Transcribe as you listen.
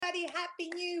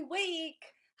happy new week.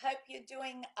 Hope you're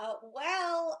doing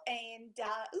well. And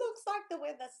looks like the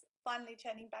weather's finally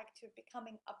turning back to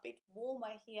becoming a bit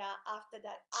warmer here after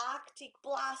that Arctic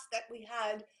blast that we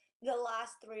had the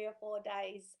last 3 or 4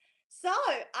 days. So,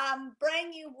 brand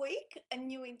new week, and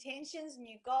new intentions,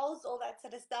 new goals, all that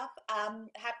sort of stuff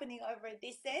happening over at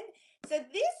this end. So,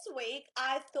 this week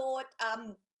I thought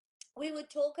we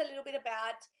would talk a little bit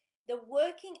about the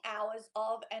working hours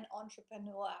of an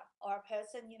entrepreneur or a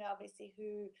person, obviously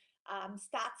who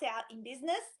starts out in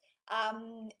business.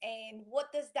 And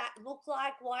what does that look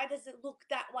like? Why does it look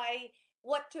that way?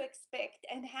 What to expect?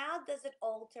 And how does it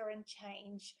alter and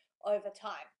change over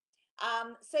time?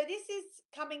 So this is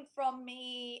coming from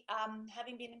me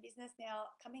having been in business now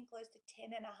coming close to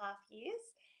 10 and a half years,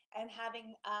 and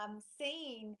having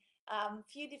seen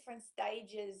few different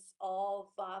stages of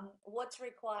what's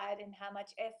required and how much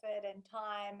effort and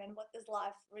time and what does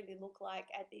life really look like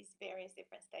at these various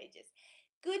different stages.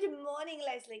 Good morning,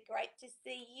 Leslie. Great to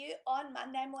see you on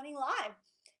Monday Morning Live.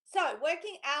 So,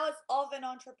 working hours of an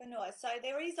entrepreneur. So,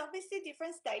 there is obviously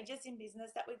different stages in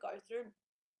business that we go through.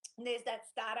 There's that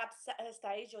startup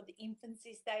stage or the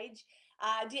infancy stage,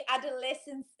 the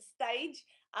adolescence stage,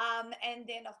 and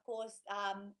then of course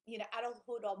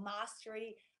adulthood or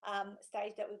mastery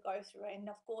stage that we go through. And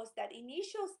of course that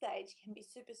initial stage can be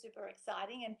super super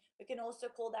exciting, and we can also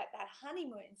call that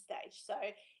honeymoon stage. So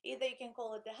either you can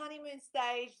call it the honeymoon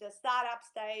stage, the startup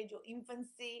stage, or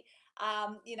infancy.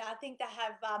 I think they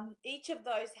have each of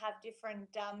those have different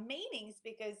meanings,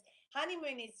 because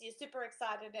honeymoon is you're super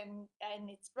excited and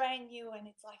it's brand new, and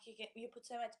it's like you put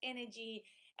so much energy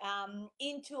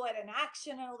into it and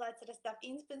action and all that sort of stuff.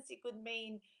 Infancy could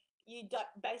mean you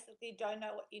basically don't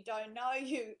know what you don't know.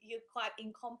 You're quite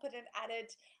incompetent at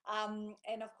it.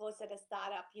 And of course at a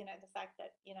startup, the fact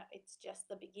that it's just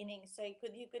the beginning. So you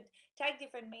could take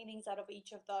different meanings out of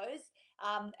each of those,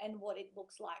 and what it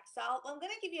looks like. So I'm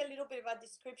going to give you a little bit of a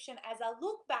description as I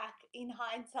look back in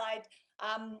hindsight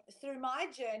through my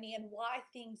journey, and why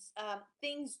things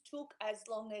took as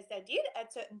long as they did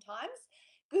at certain times.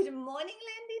 Good morning,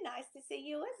 Lindy. Nice to see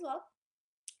you as well.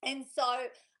 And so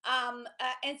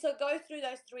go through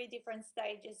those three different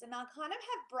stages, and I kind of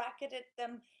have bracketed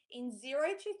them in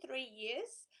 0 to 3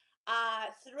 years,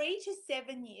 3 to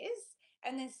 7 years,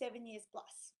 and then 7 years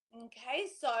plus. Okay,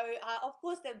 so of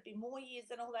course there'd be more years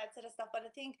and all that sort of stuff, but I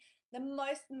think the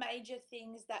most major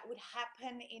things that would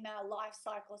happen in our life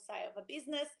cycle, say, of a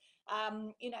business,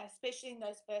 especially in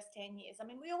those first 10 years. I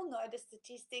mean, we all know the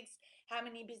statistics, how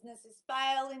many businesses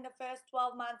fail in the first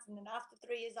 12 months, and then after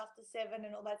 3 years, after seven,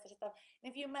 and all that sort of stuff. And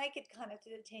if you make it kind of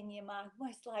to the 10-year mark,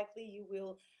 most likely you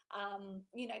will,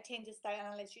 tend to stay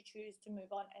on, unless you choose to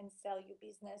move on and sell your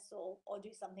business or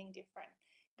do something different.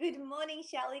 Good morning,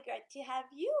 Shelley. Great to have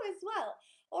you as well.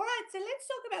 All right, so let's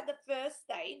talk about the first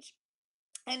stage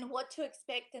and what to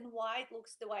expect and why it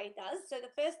looks the way it does. So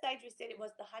the first stage, we said it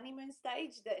was the honeymoon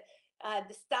stage,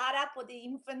 the startup or the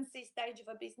infancy stage of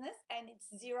a business, and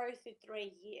it's 0 to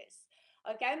 3 years.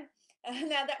 Okay,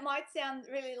 now that might sound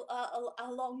really a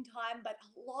long time, but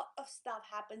a lot of stuff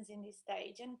happens in this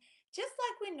stage. And just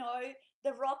like we know,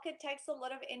 the rocket takes a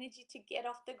lot of energy to get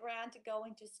off the ground to go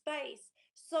into space,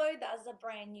 so does a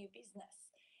brand new business.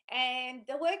 And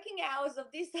the working hours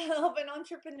of this of an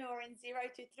entrepreneur in 0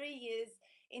 to 3 years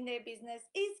in their business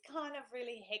is kind of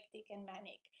really hectic and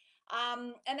manic.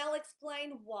 And I'll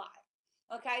explain why.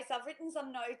 Okay, so I've written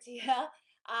some notes here.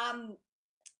 Um,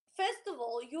 First of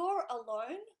all, you're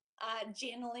alone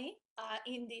generally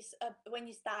in this when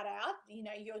you start out.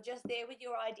 You're just there with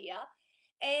your idea,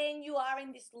 and you are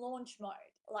in this launch mode,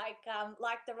 like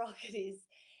the rocket is.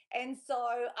 And so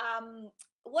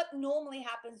what normally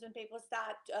happens when people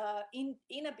start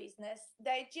in a business,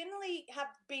 they generally have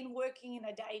been working in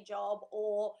a day job,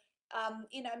 or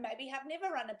maybe have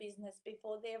never run a business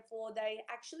before. Therefore they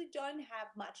actually don't have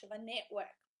much of a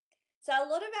network. So a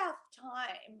lot of our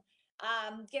time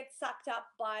gets sucked up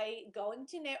by going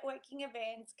to networking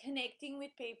events, connecting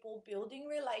with people, building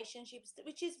relationships,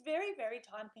 which is very, very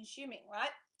time consuming,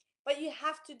 right? But you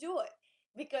have to do it,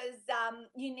 because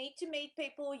you need to meet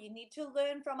people, you need to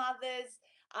learn from others,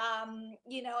 and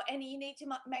you need to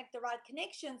make the right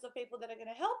connections of people that are going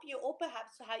to help you, or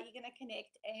perhaps how you're going to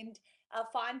connect and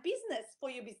find business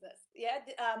for your business,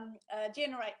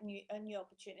 generate new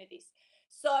opportunities.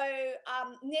 So,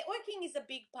 networking is a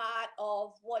big part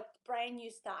of what brand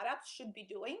new startups should be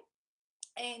doing,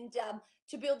 and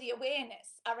to build the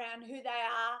awareness around who they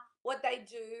are, what they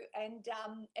do,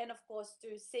 and of course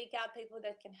to seek out people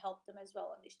that can help them as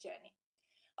well on this journey.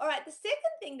 All right, the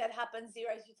second thing that happens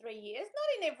 0 to 3 years, not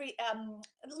in every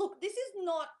look, this is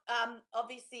not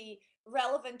obviously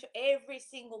relevant to every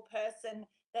single person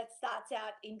that starts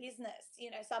out in business.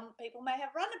 Some people may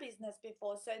have run a business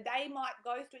before, so they might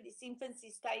go through this infancy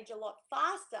stage a lot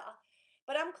faster.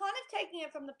 But I'm kind of taking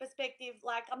it from the perspective,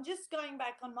 like, I'm just going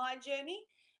back on my journey,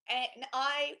 and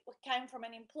I came from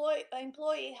an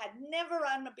employee, had never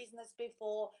run a business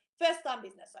before, first time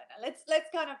business owner.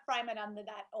 Let's kind of frame it under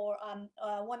that, or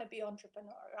want to be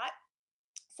entrepreneur, right?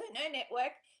 So no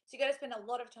network, so you got to spend a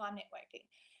lot of time networking.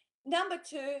 Number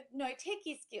two, no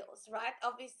techie skills, right?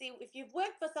 Obviously, if you've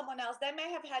worked for someone else, they may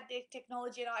have had their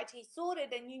technology and IT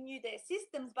sorted and you knew their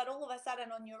systems, but all of a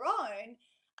sudden on your own,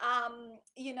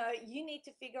 you need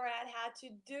to figure out how to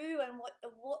do, and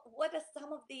what are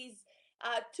some of these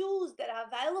tools that are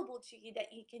available to you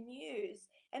that you can use,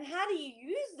 and how do you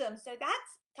use them? So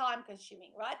that's time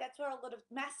consuming, right? That's where a lot of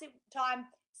massive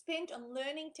time spent on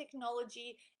learning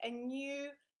technology and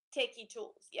new techie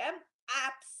tools, yeah,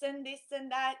 apps and this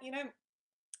and that,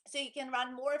 so you can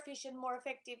run more efficient, more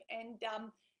effective, and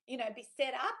be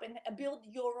set up and build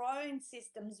your own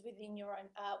systems within your own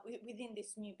within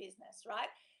this new business, right?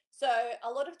 So a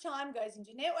lot of time goes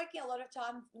into networking, a lot of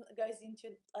time goes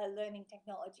into learning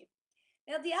technology.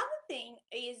 Now the other thing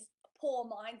is poor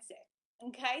mindset.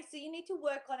 Okay, so you need to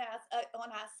work on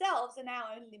ourselves and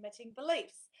our own limiting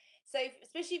beliefs. So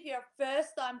especially if you're a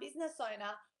first time business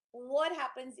owner, what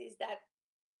happens is that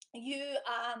you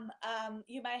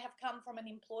may have come from an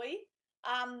employee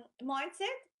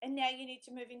mindset, and now you need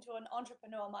to move into an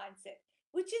entrepreneur mindset,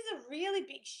 which is a really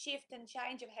big shift and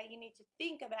change of how you need to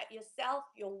think about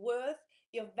yourself, your worth,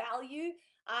 your value.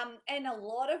 And a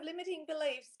lot of limiting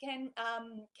beliefs can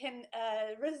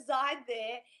reside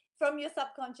there from your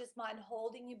subconscious mind,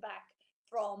 holding you back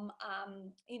from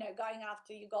going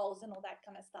after your goals and all that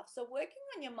kind of stuff. So working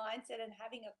on your mindset and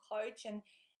having a coach and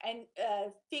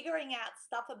figuring out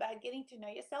stuff about getting to know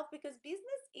yourself, because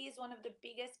business is one of the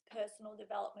biggest personal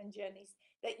development journeys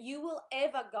that you will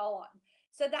ever go on.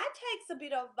 So that takes a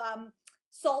bit of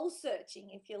soul searching,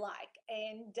 if you like,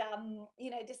 and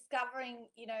discovering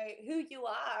who you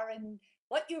are and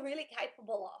what you're really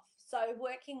capable of. So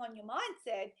working on your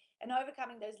mindset and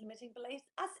overcoming those limiting beliefs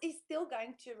is still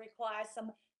going to require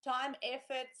some time,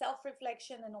 effort,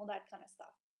 self-reflection, and all that kind of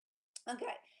stuff.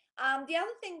 Okay. The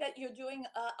other thing that you're doing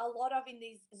a lot of in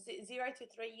these 0 to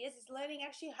 3 years is learning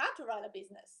actually how to run a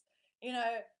business. You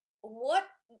know, what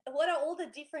what are all the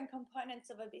different components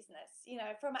of a business?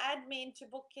 From admin to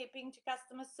bookkeeping to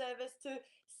customer service to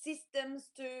systems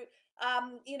to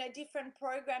different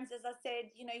programs. As I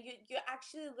said, you're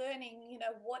actually learning.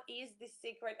 What is the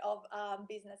secret of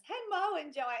business? Hey Mo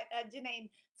and Janine.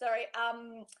 Sorry.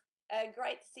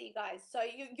 Great to see you guys. So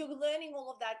you're learning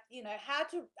all of that, how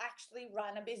to actually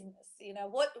run a business,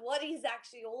 what is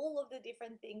actually all of the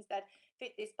different things that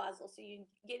fit this puzzle. So you're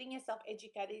getting yourself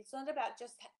educated. It's not about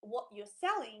just what you're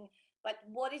selling, but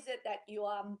what is it that you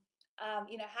how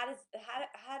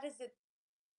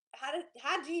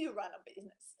do you run a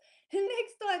business? The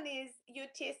next one is you're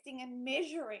testing and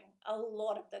measuring a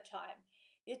lot of the time.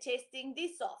 You're testing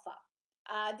this offer,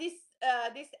 this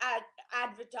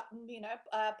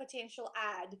potential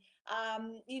ad.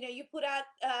 You put out,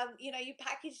 you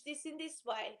package this in this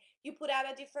way. You put out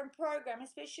a different program,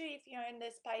 especially if you're in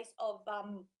the space of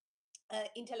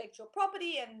intellectual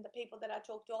property, and the people that I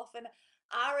talk to often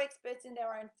are experts in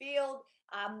their own field,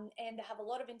 and they have a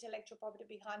lot of intellectual property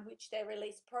behind which they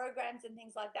release programs and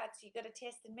things like that. So you've got to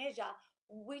test and measure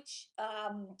which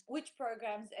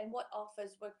programs and what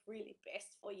offers work really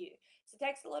best for you. So it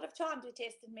takes a lot of time to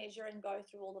test and measure and go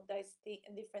through all of those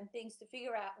different things to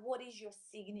figure out what is your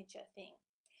signature thing.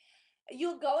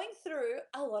 You're going through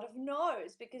a lot of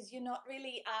no's because you're not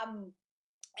really a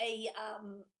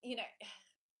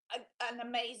an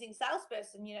amazing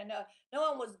salesperson. No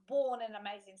one was born an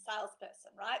amazing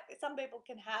salesperson, right? Some people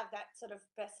can have that sort of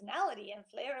personality and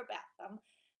flair about them,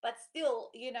 but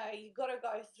still, you got to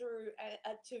go through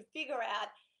to figure out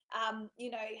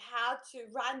how to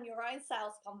run your own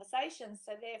sales conversations.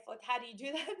 So therefore, how do you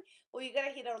do that? Well, you got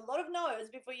to hit a lot of no's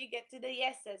before you get to the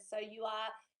yeses. So you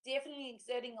are definitely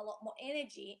exerting a lot more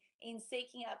energy in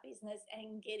seeking out business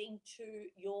and getting to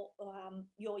your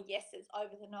yeses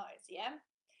over the no's. Yeah.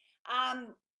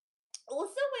 um,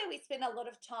 Also, where we spend a lot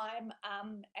of time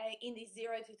in these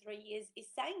 0 to 3 years is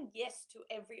saying yes to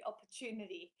every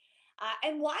opportunity.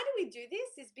 And why do we do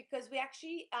this? Is because we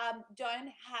actually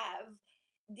don't have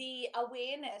the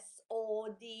awareness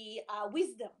or the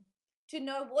wisdom to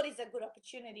know what is a good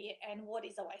opportunity and what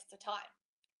is a waste of time.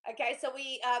 Okay, so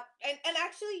and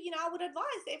actually, I would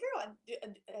advise everyone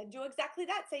do exactly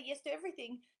that. Say yes to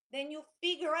everything. Then you'll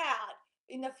figure out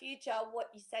in the future what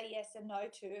you say yes and no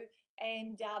to,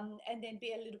 and then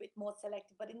be a little bit more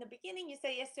selective. But in the beginning, you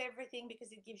say yes to everything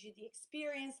because it gives you the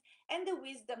experience and the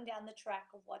wisdom down the track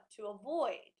of what to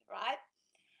avoid, right?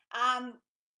 Um,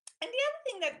 and the other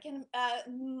thing that can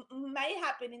may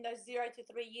happen in those 0 to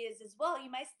 3 years as well, you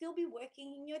may still be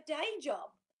working in your day job.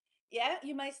 Yeah,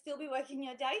 you may still be working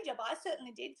your day job. I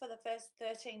certainly did for the first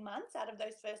 13 months out of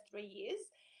those first 3 years.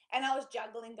 And I was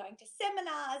juggling going to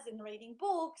seminars and reading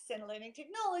books and learning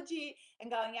technology and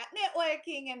going out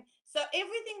networking. And so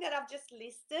everything that I've just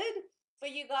listed for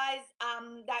you guys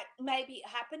that may be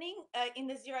happening in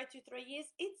the 0 to 3 years,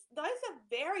 it's those are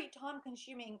very time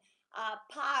consuming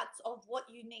parts of what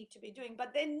you need to be doing,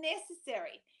 but they're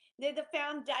necessary. They're the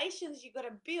foundations you got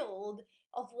to build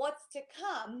of what's to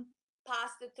come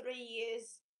past the 3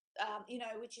 years,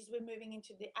 which is we're moving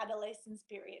into the adolescence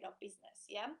period of business.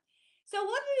 Yeah. So,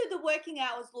 what do the working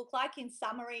hours look like in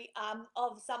summary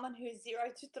of someone who's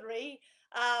 0 to 3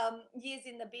 years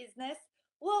in the business?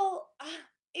 Well,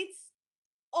 it's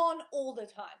on all the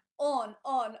time, on,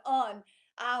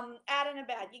 out and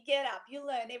about. You get up, you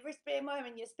learn every spare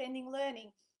moment you're spending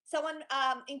learning. Someone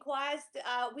inquires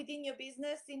within your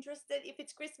business, interested. If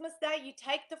it's Christmas Day, you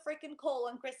take the freaking call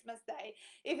on Christmas Day.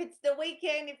 If it's the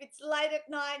weekend, if it's late at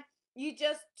night, you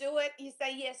just do it. You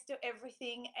say yes to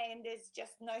everything, and there's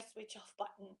just no switch off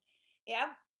button.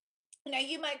 Yeah.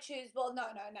 You might choose, well, no,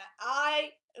 I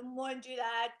won't do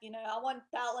that. I want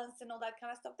balance and all that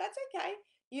kind of stuff. That's okay.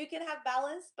 You can have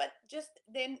balance, but just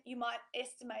then you might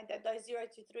estimate that those 0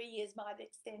 to 3 years might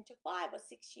extend to 5 or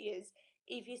 6 years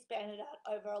if you span it out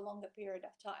over a longer period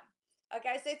of time.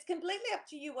 Okay, so it's completely up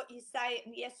to you what you say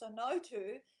and yes or no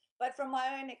to. But from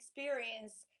my own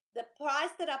experience, the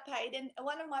price that I paid, and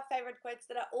one of my favorite quotes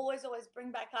that I always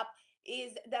bring back up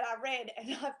is that I read,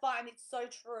 and I find it's so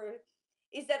true,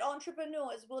 is that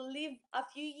entrepreneurs will live a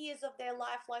few years of their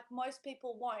life like most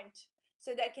people won't,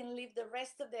 so they can live the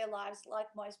rest of their lives like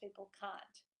most people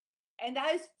can't. And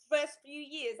those first few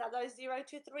years are those 0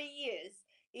 to 3 years,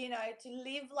 to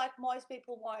live like most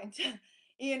people won't,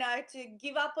 to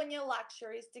give up on your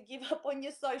luxuries, to give up on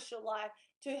your social life,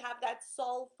 to have that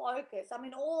sole focus. I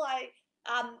mean, all I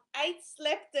ate,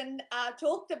 slept, and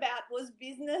talked about was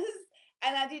business.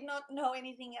 And I did not know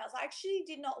anything else. I actually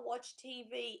did not watch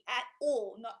TV at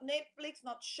all, not Netflix,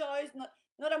 not shows,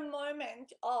 not a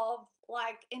moment of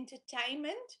like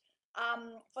entertainment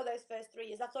for those first 3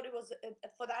 years. I thought it was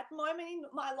for that moment in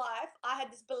my life, I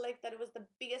had this belief that it was the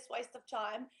biggest waste of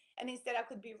time, and instead I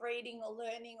could be reading or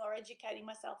learning or educating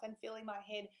myself and filling my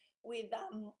head with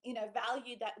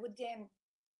value that would then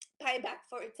pay back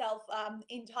for itself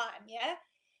in time. Yeah.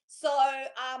 So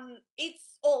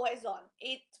it's always on.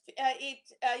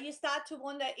 You start to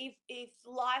wonder if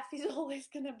life is always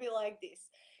going to be like this.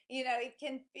 It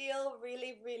can feel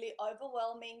really, really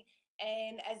overwhelming,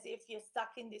 and as if you're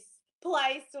stuck in this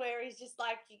place where it's just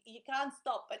like you can't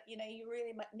stop, but you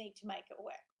really need to make it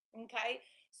work. Okay.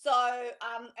 So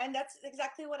and that's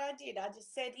exactly what I did. I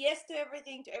just said yes to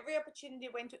everything, to every opportunity,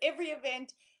 went to every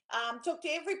event, talked to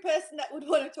every person that would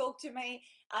want to talk to me,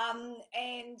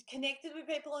 and connected with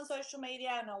people on social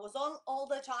media, and I was on all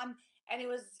the time, and it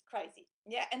was crazy.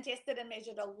 Yeah. And tested and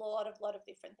measured a lot of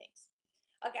different things.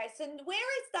 Okay, so where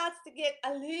it starts to get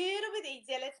a little bit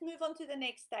easier, let's move on to the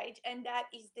next stage, and that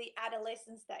is the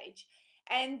adolescent stage.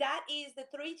 And that is the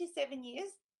 3 to 7 years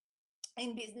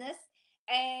in business.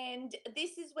 And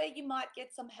this is where you might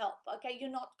get some help. Okay,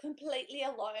 you're not completely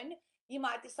alone. You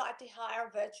might decide to hire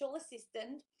a virtual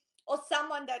assistant or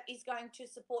someone that is going to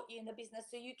support you in the business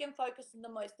so you can focus on the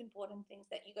most important things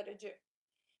that you got to do.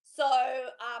 So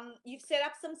you've set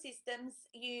up some systems,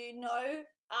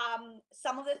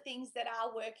 some of the things that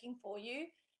are working for you,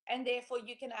 and therefore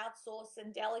you can outsource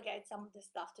and delegate some of the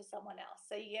stuff to someone else.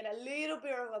 So you get a little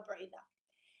bit of a breather.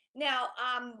 Now,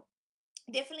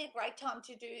 definitely a great time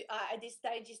to do at this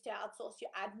stage is to outsource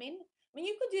your admin. I mean,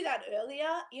 you could do that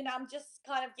earlier. I'm just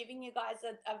kind of giving you guys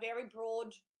a very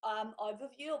broad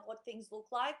overview of what things look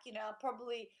like. I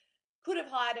probably could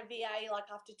have hired a VA like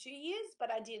after 2 years,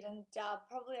 but I didn't.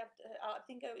 Probably after, I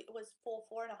think it was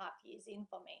 4.5 years in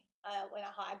for me when I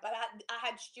hired. But I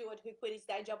had Stuart who quit his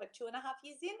day job at 2.5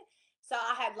 years in. So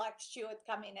I had like Stuart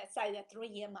come in at say the 3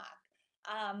 year mark,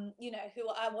 who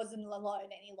I wasn't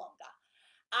alone any longer.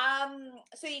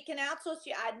 So you can outsource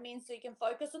your admin so you can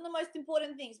focus on the most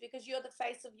important things because you're the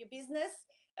face of your business.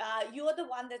 You're the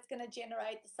one that's going to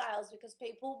generate the sales because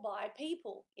people buy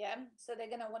people. Yeah. So they're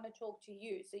going to want to talk to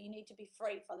you. So you need to be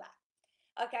free for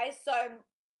that. Okay. So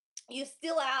you're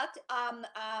still out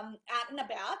and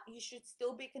about. You should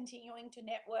still be continuing to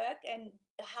network. And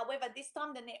however, this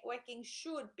time the networking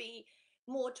should be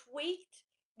more tweaked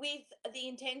with the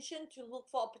intention to look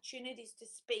for opportunities to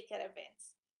speak at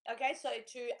events. Okay, so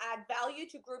to add value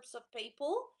to groups of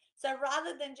people. So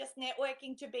rather than just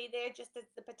networking to be there just as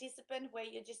the participant, where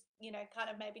you're just, kind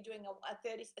of maybe doing a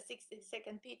 30, a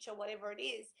 60-second pitch or whatever it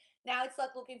is, now it's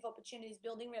like looking for opportunities,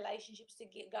 building relationships to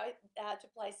go to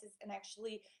places and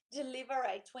actually deliver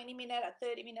a 20-minute, a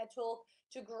 30-minute talk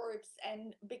to groups.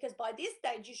 And because by this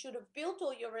stage, you should have built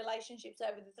all your relationships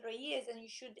over the 3 years, and you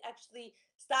should actually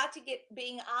start to get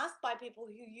being asked by people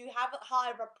who you have a high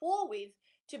rapport with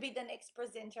to be the next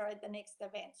presenter at the next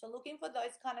event. So looking for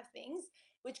those kind of things,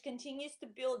 which continues to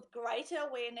build greater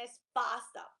awareness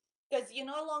faster, because you're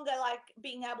no longer like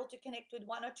being able to connect with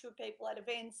one or two people at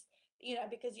events,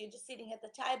 because you're just sitting at the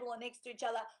table or next to each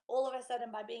other. All of a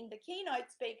sudden, by being the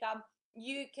keynote speaker,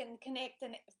 you can connect,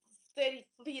 and 30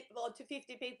 or to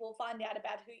 50 people find out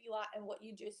about who you are and what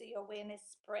you do, so your awareness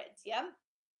spreads. Yeah.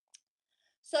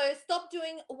 So stop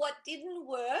doing what didn't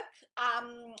work,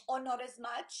 or not as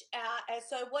much.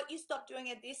 So what you stop doing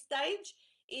at this stage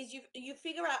is you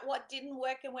figure out what didn't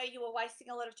work and where you were wasting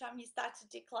a lot of time. You start to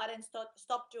declutter and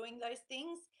stop doing those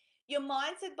things. Your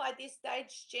mindset by this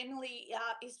stage generally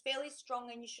is fairly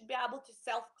strong, and you should be able to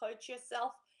self-coach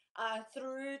yourself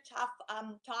through tough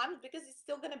times, because it's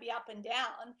still going to be up and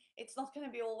down. It's not going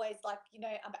to be always like,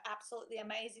 absolutely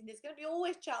amazing. There's going to be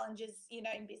always challenges, in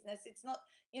business. It's not,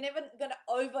 you're never going to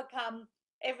overcome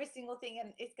every single thing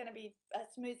and it's going to be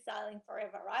smooth sailing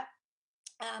forever, right?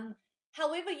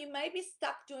 However, you may be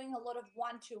stuck doing a lot of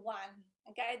one-to-one.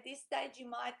 Okay, at this stage, you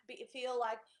might feel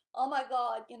like, oh my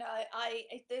God,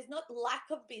 if there's not lack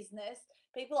of business,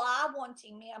 people are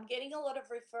wanting me. I'm getting a lot of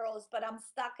referrals, but I'm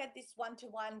stuck at this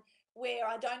one-to-one where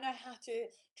I don't know how to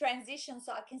transition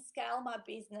so I can scale my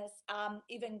business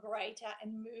even greater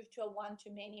and move to a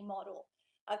one-to-many model.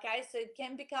 Okay, so it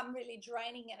can become really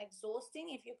draining and exhausting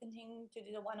if you're continuing to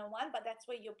do the one-on-one, but that's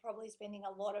where you're probably spending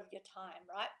a lot of your time,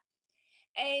 right?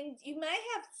 And you may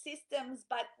have systems,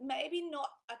 but maybe not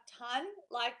a ton.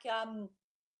 Like,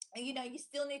 you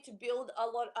still need to build a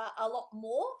lot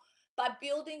more. But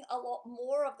building a lot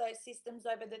more of those systems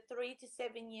over the 3 to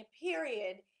 7 year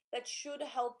period, that should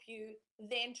help you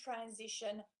then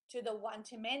transition to the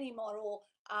one-to-many model,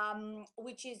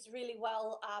 which is really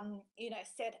well,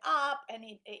 set up, and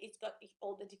it's got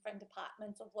all the different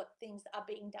departments of what things are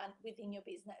being done within your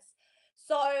business.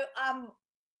 So,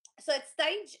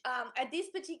 at this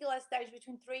particular stage,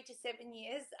 between 3 to 7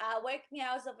 years, working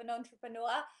hours of an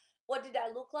entrepreneur, what did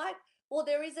that look like? Well,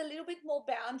 there is a little bit more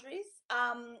boundaries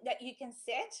that you can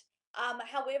set.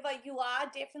 However, you are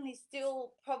definitely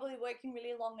still probably working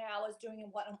really long hours doing a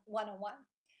one-on-one.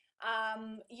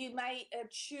 You may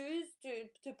choose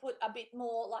to put a bit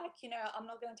more, like, I'm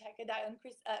not going to take a day on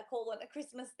call on a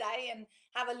Christmas day and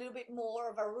have a little bit more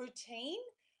of a routine.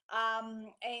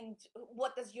 And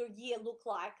what does your year look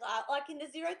like in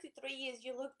the 0 to 3 years,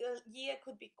 your year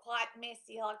could be quite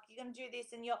messy. Like, you're going to do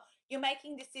this and you're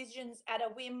making decisions at a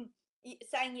whim,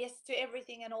 saying yes to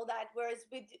everything and all that. Whereas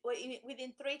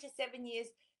within 3 to 7 years,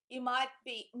 you might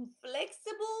be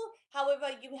flexible. However,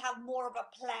 you have more of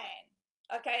a plan.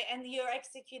 Okay, and you're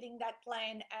executing that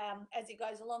plan as it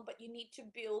goes along, but you need to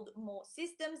build more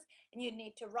systems, and you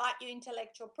need to write your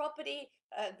intellectual property.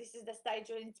 This is the stage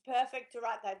when it's perfect to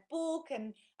write that book.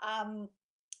 And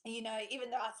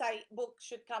even though I say book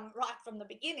should come right from the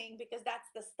beginning, because that's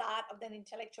the start of that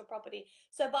intellectual property.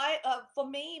 So for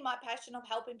me, my passion of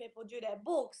helping people do their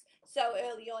books so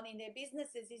early on in their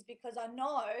businesses is because I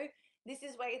know this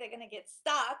is where they're going to get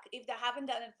stuck if they haven't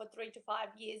done it for 3 to 5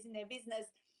 years in their business.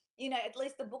 At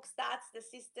least the book starts the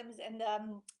systems and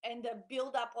the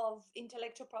build up of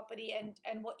intellectual property,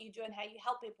 and what you do and how you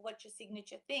help people, what's your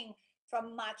signature thing,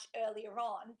 from much earlier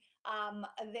on.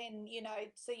 Then,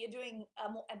 so you're doing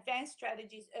more advanced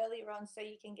strategies earlier on, so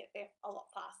you can get there a lot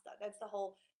faster. That's the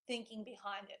whole thinking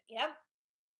behind it. Yeah.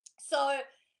 So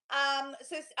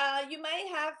you may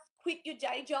have quit your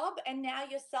day job and now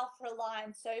you're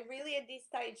self-reliant. So really, at this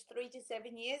stage, 3 to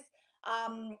 7 years,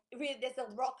 really, there's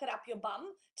a rocket up your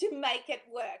bum to make it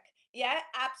work. Yeah,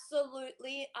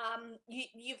 absolutely.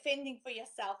 You're fending for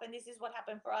yourself, and this is what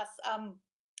happened for us.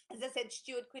 As I said,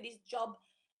 Stuart quit his job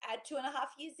at 2.5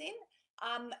 years in.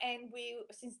 And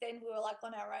since then we were like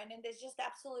on our own, and there's just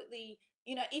absolutely,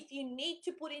 if you need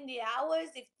to put in the hours,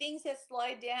 if things have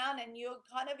slowed down and you're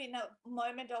kind of in a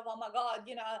moment of, oh my God,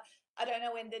 I don't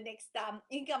know when the next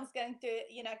income's going to,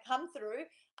 come through.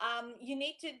 You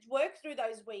need to work through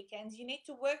those weekends. You need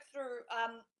to work through,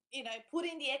 put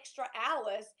in the extra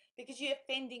hours, because you're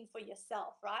fending for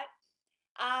yourself, right?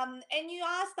 And you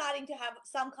are starting to have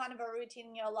some kind of a routine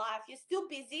in your life. You're still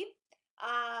busy,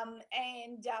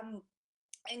 and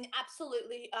and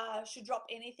absolutely should drop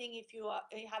anything if you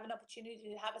have an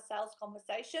opportunity to have a sales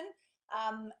conversation.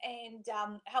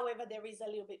 However, there is a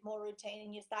little bit more routine,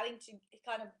 and you're starting to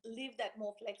kind of live that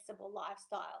more flexible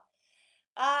lifestyle.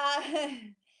 Uh,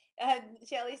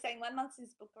 Shelley saying 1 month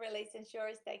since book release and sure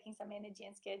is taking some energy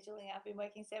and scheduling. I've been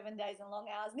working 7 days and long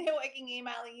hours, networking,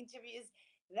 emailing, interviews.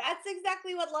 That's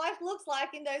exactly what life looks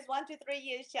like in those 1 to 3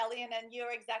 years, Shelley, and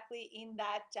you're exactly in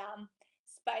that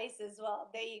space as well.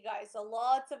 There you go. So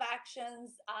lots of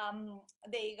actions.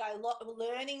 There you go.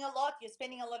 Learning a lot. You're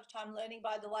spending a lot of time learning,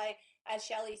 by the way, as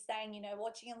Shelley's saying,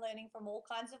 watching and learning from all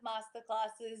kinds of master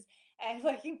classes and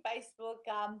working Facebook.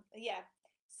 Yeah,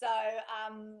 so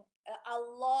a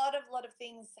lot of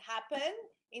things happen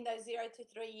in those 0 to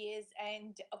 3 years,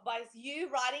 and by you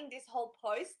writing this whole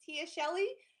post here,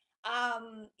 Shelley,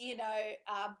 and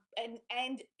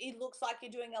it looks like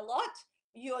you're doing a lot.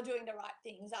 You're doing the right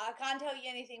things. I can't tell you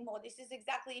anything more. This is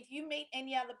exactly, if you meet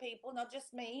any other people, not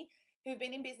just me, who've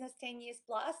been in business 10 years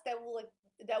plus, they will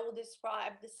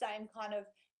describe the same kind of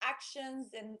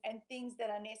actions and things that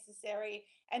are necessary.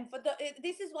 And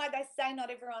this is why they say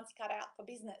not everyone's cut out for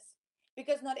business,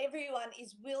 because not everyone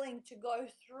is willing to go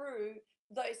through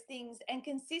those things and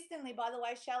consistently. By the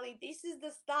way, Shelley, this is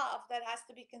the stuff that has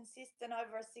to be consistent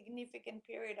over a significant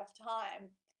period of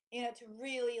time, to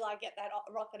really like get that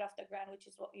rocket off the ground, which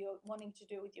is what you're wanting to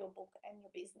do with your book and your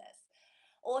business.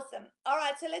 Awesome. All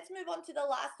right, so let's move on to the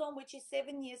last one, which is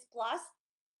 7 years plus.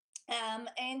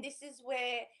 And this is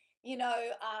where,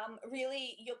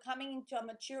 really you're coming into a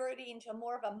maturity, into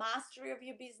more of a mastery of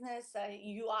your business.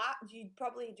 You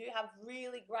probably do have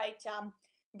really great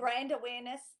brand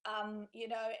awareness, and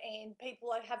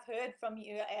people have heard from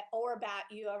you or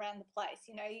about you around the place.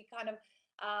 You kind of,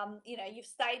 you've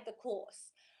stayed the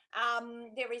course.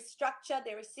 There is structure,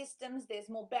 there is systems, there's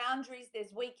more boundaries,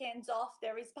 there's weekends off,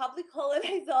 there is public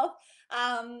holidays off,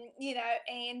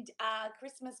 and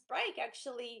Christmas break.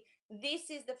 Actually, this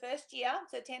is the first year,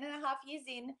 so 10 and a half years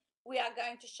in, we are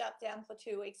going to shut down for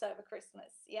 2 weeks over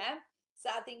Christmas. Yeah. So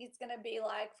I think it's going to be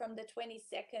like from the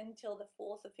 22nd till the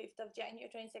 4th or 5th of January,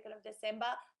 22nd of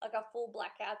December, like a full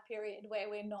blackout period where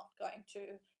we're not going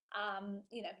to,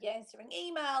 be answering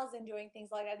emails and doing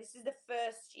things like that. This is the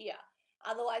first year.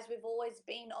 Otherwise, we've always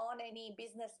been on any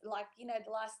business, like,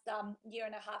 the last year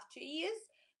and a half, 2 years,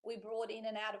 we brought in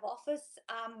and out of office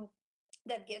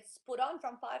that gets put on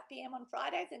from 5 p.m. on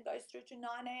Fridays and goes through to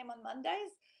 9 a.m. on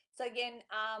Mondays. So again,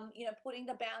 putting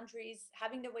the boundaries,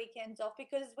 having the weekends off,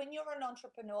 because when you're an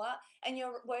entrepreneur and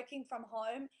you're working from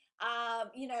home,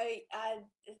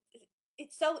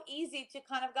 it's so easy to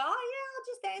kind of go, oh yeah, I'll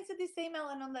just answer this email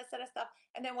and all that sort of stuff.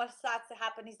 And then what starts to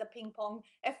happen is the ping pong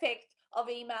effect of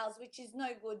emails, which is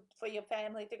no good for your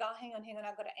family to go, hang on,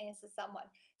 I've got to answer someone.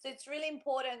 So it's really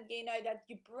important, that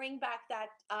you bring back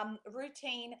that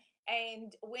routine,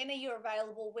 and when are you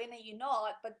available, when are you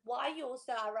not, but why you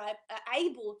also are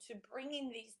able to bring in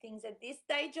these things at this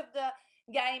stage of the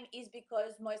game is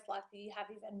because most likely you have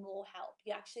even more help.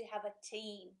 You actually have a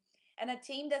team, and a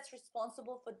team that's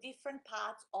responsible for different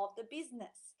parts of the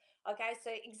business. Okay,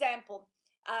 so example,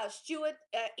 Stuart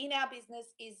in our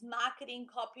business is marketing,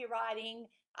 copywriting,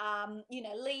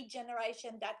 lead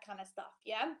generation, that kind of stuff.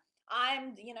 Yeah.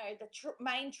 I'm, the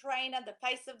main trainer, the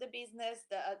face of the business,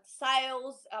 the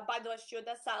sales. By the way, Stuart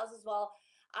does sales as well.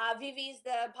 Vivi's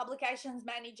the publications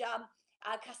manager,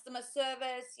 customer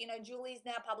service. Julie's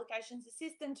now publications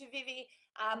assistant to Vivi.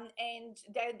 And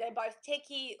they're both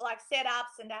techie, like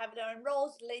setups, and they have their own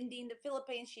roles. Lindy in the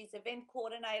Philippines, she's event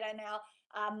coordinator now.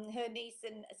 Her niece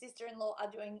and sister-in-law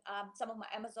are doing some of my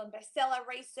Amazon bestseller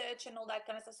research and all that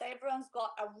kind of stuff. So everyone's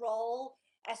got a role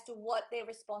as to what their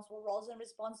responsible roles and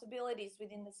responsibilities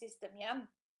within the system. Yeah.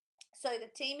 So the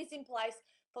team is in place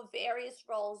for various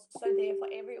roles. So therefore,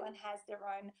 everyone has their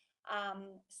own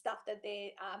stuff that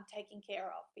they're taking care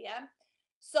of. Yeah.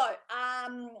 So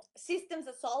systems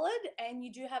are solid, and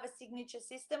you do have a signature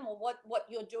system, or what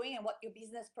you're doing and what your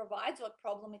business provides, what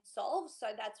problem it solves.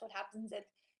 So that's what happens at,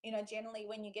 generally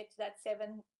when you get to that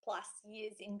 7+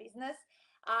 years in business.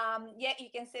 Yeah, you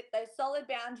can set those solid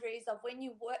boundaries of when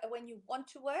you work, when you want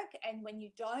to work, and when you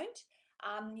don't.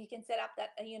 You can set up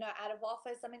that, out of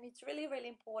office. I mean, it's really, really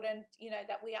important,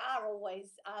 that we are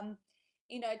always,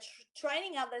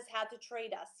 training others how to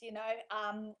treat us, and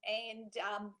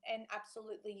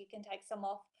absolutely you can take some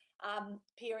off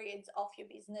periods off your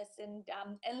business, and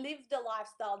live the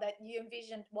lifestyle that you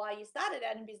envisioned why you started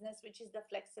out in business, which is the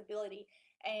flexibility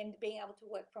and being able to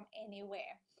work from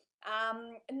anywhere.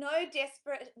 No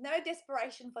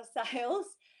desperation for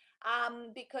sales,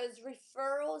 because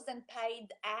referrals and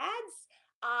paid ads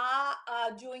are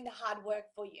doing the hard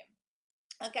work for you.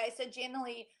 Okay, so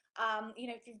generally,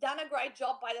 If you've done a great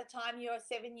job by the time you're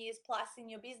 7 years plus in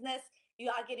your business, you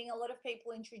are getting a lot of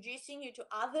people introducing you to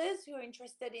others who are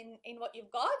interested in what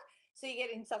you've got. So you're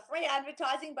getting some free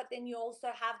advertising, but then you also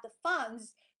have the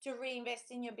funds to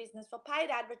reinvest in your business for paid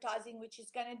advertising, which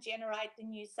is going to generate the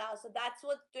new sales. So that's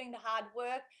what's doing the hard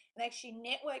work. And actually,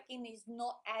 networking is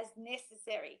not as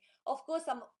necessary. Of course,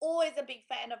 I'm always a big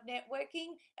fan of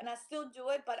networking and I still do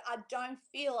it, but I don't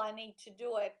feel I need to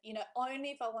do it, only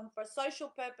if I want for social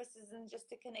purposes and just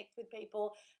to connect with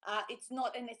people. It's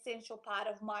not an essential part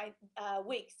of my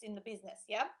weeks in the business.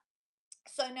 Yeah.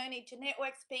 So no need to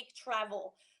network, speak,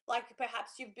 travel. Like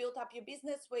perhaps you've built up your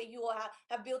business where you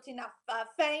have built enough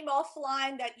fame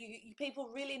offline that people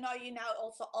really know you now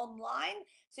also online.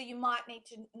 So you might need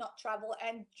to not travel.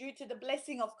 And due to the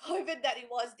blessing of COVID that it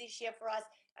was this year for us,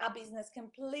 our business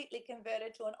completely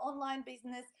converted to an online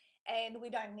business. And we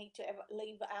don't need to ever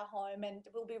leave our home. And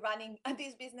we'll be running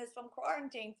this business from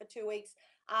quarantine for 2 weeks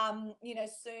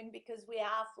soon, because we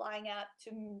are flying out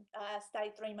to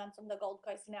stay 3 months on the Gold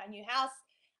Coast in our new house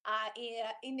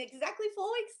in exactly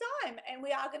 4 weeks' time, and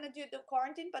we are going to do the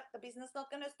quarantine, but the business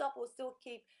not going to stop. We'll still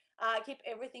keep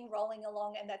everything rolling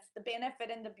along, and that's the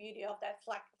benefit and the beauty of that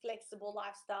flexible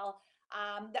lifestyle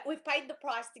that we've paid the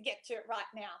price to get to it right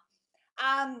now.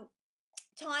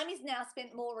 Time is now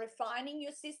spent more refining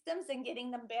your systems and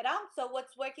getting them better. So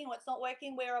what's working, what's not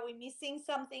working, where are we missing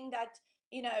something that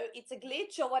it's a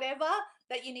glitch or whatever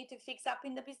that you need to fix up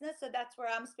in the business. So that's where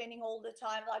I'm spending all the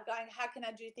time, like going, how can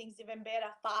I do things even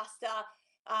better, faster,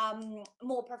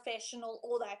 more professional,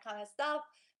 all that kind of stuff.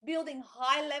 Building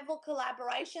high level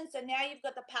collaboration. So now you've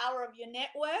got the power of your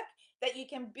network, that you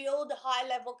can build high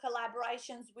level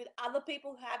collaborations with other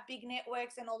people who have big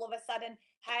networks, and all of a sudden,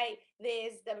 hey,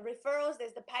 there's the referrals,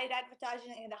 there's the paid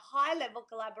advertising, and the high level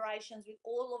collaborations with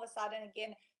all of a sudden,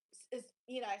 again,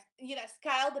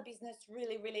 scale the business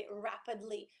really, really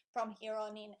rapidly from here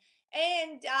on in.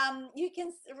 And you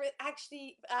can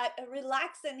actually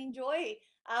relax and enjoy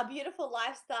a beautiful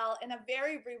lifestyle and a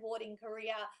very rewarding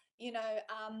career, be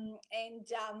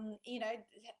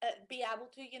able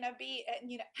to,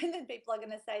 and then people are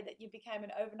going to say that you became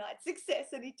an overnight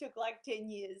success and it took like 10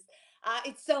 years.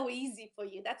 It's so easy for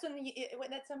you. That's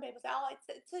that's when people say, oh,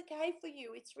 it's okay for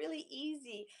you. It's really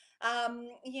easy.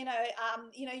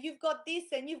 You've got this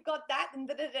and you've got that and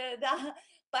da da da da.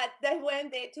 But they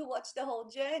weren't there to watch the whole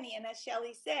journey. And as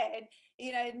Shelley said,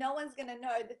 no one's going to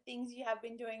know the things you have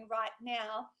been doing right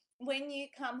now when you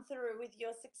come through with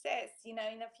your success, in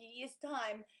a few years'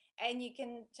 time. And you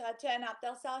can turn up,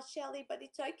 they'll say, oh, Shelley, but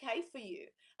it's okay for you,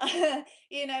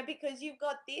 because you've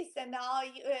got this and now,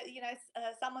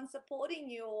 someone's supporting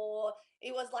you, or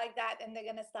it was like that, and they're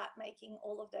going to start making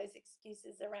all of those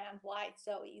excuses around why it's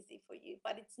so easy for you.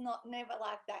 But it's not, never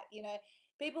like that.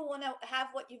 People want to have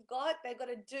what you've got, they've got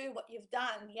to do what you've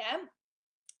done. Yeah.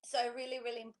 So really,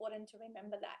 really important to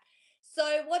remember that.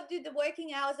 So what do the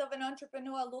working hours of an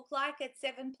entrepreneur look like at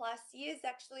 7+ years?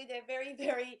 Actually, they're very,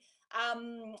 very,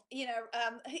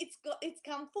 it's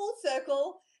come full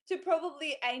circle to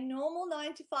probably a normal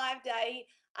 9 to 5 day,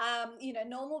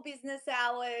 normal business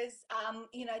hours,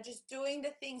 just doing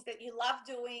the things that you love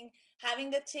doing,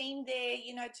 having the team there,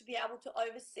 to be able to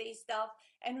oversee stuff,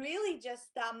 and really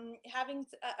just having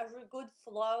a good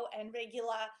flow and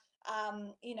regular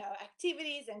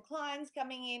activities and clients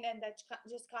coming in, and that's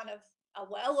just kind of a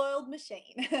well-oiled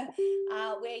machine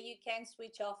where you can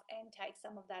switch off and take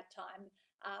some of that time,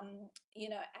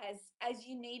 as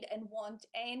you need and want.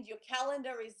 And your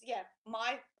calendar is,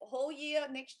 my whole year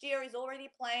next year is already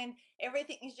planned.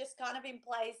 Everything is just kind of in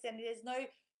place, and there's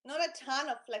not a ton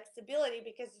of flexibility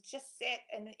because it's just set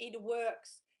and it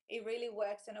works. It really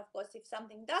works. And of course, if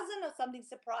something doesn't or something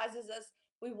surprises us,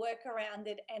 we work around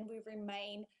it and we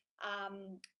remain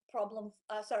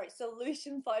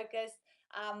solution focused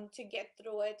to get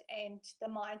through it. And the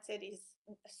mindset is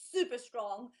super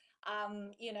strong,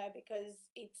 because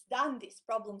it's done this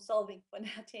problem solving for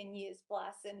now 10 years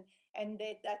plus, and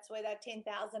that's where that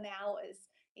 10,000 hours,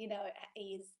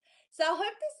 is. So I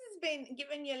hope this has been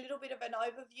giving you a little bit of an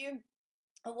overview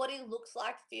of what it looks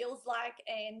like, feels like,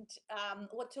 and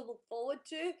what to look forward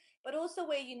to, but also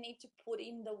where you need to put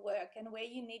in the work and where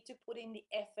you need to put in the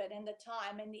effort and the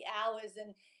time and the hours,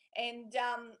 and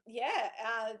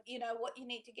what you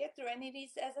need to get through. And it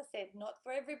is, as I said, not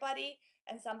for everybody.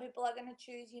 And some people are going to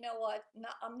choose, no,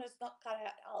 I'm just not cut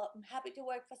out. I'm happy to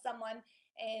work for someone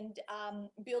and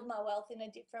build my wealth in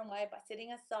a different way by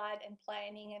sitting aside and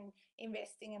planning and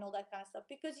investing and all that kind of stuff,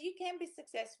 because you can be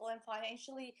successful and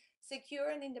financially secure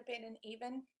and independent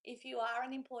even if you are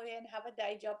an employee and have a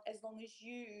day job, as long as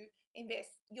you invest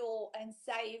and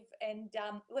save and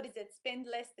what is it? Spend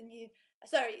less than you,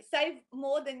 sorry, save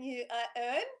more than you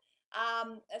earn. I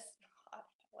don't know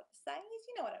what the saying is.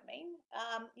 You know what I mean?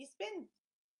 You spend,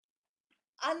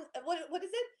 what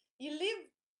is it? You live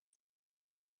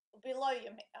below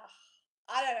your.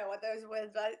 I don't know what those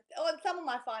words are. Some of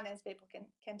my finance people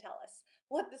can tell us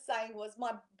what the saying was.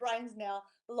 My brain's now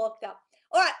locked up.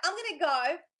 All right, I'm gonna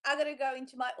go. I'm gonna go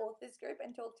into my authors group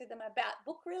and talk to them about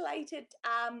book related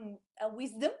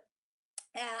wisdom.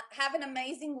 Have an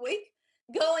amazing week.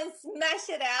 Go and smash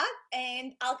it out,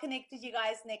 and I'll connect with you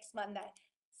guys next Monday.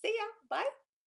 See ya. Bye.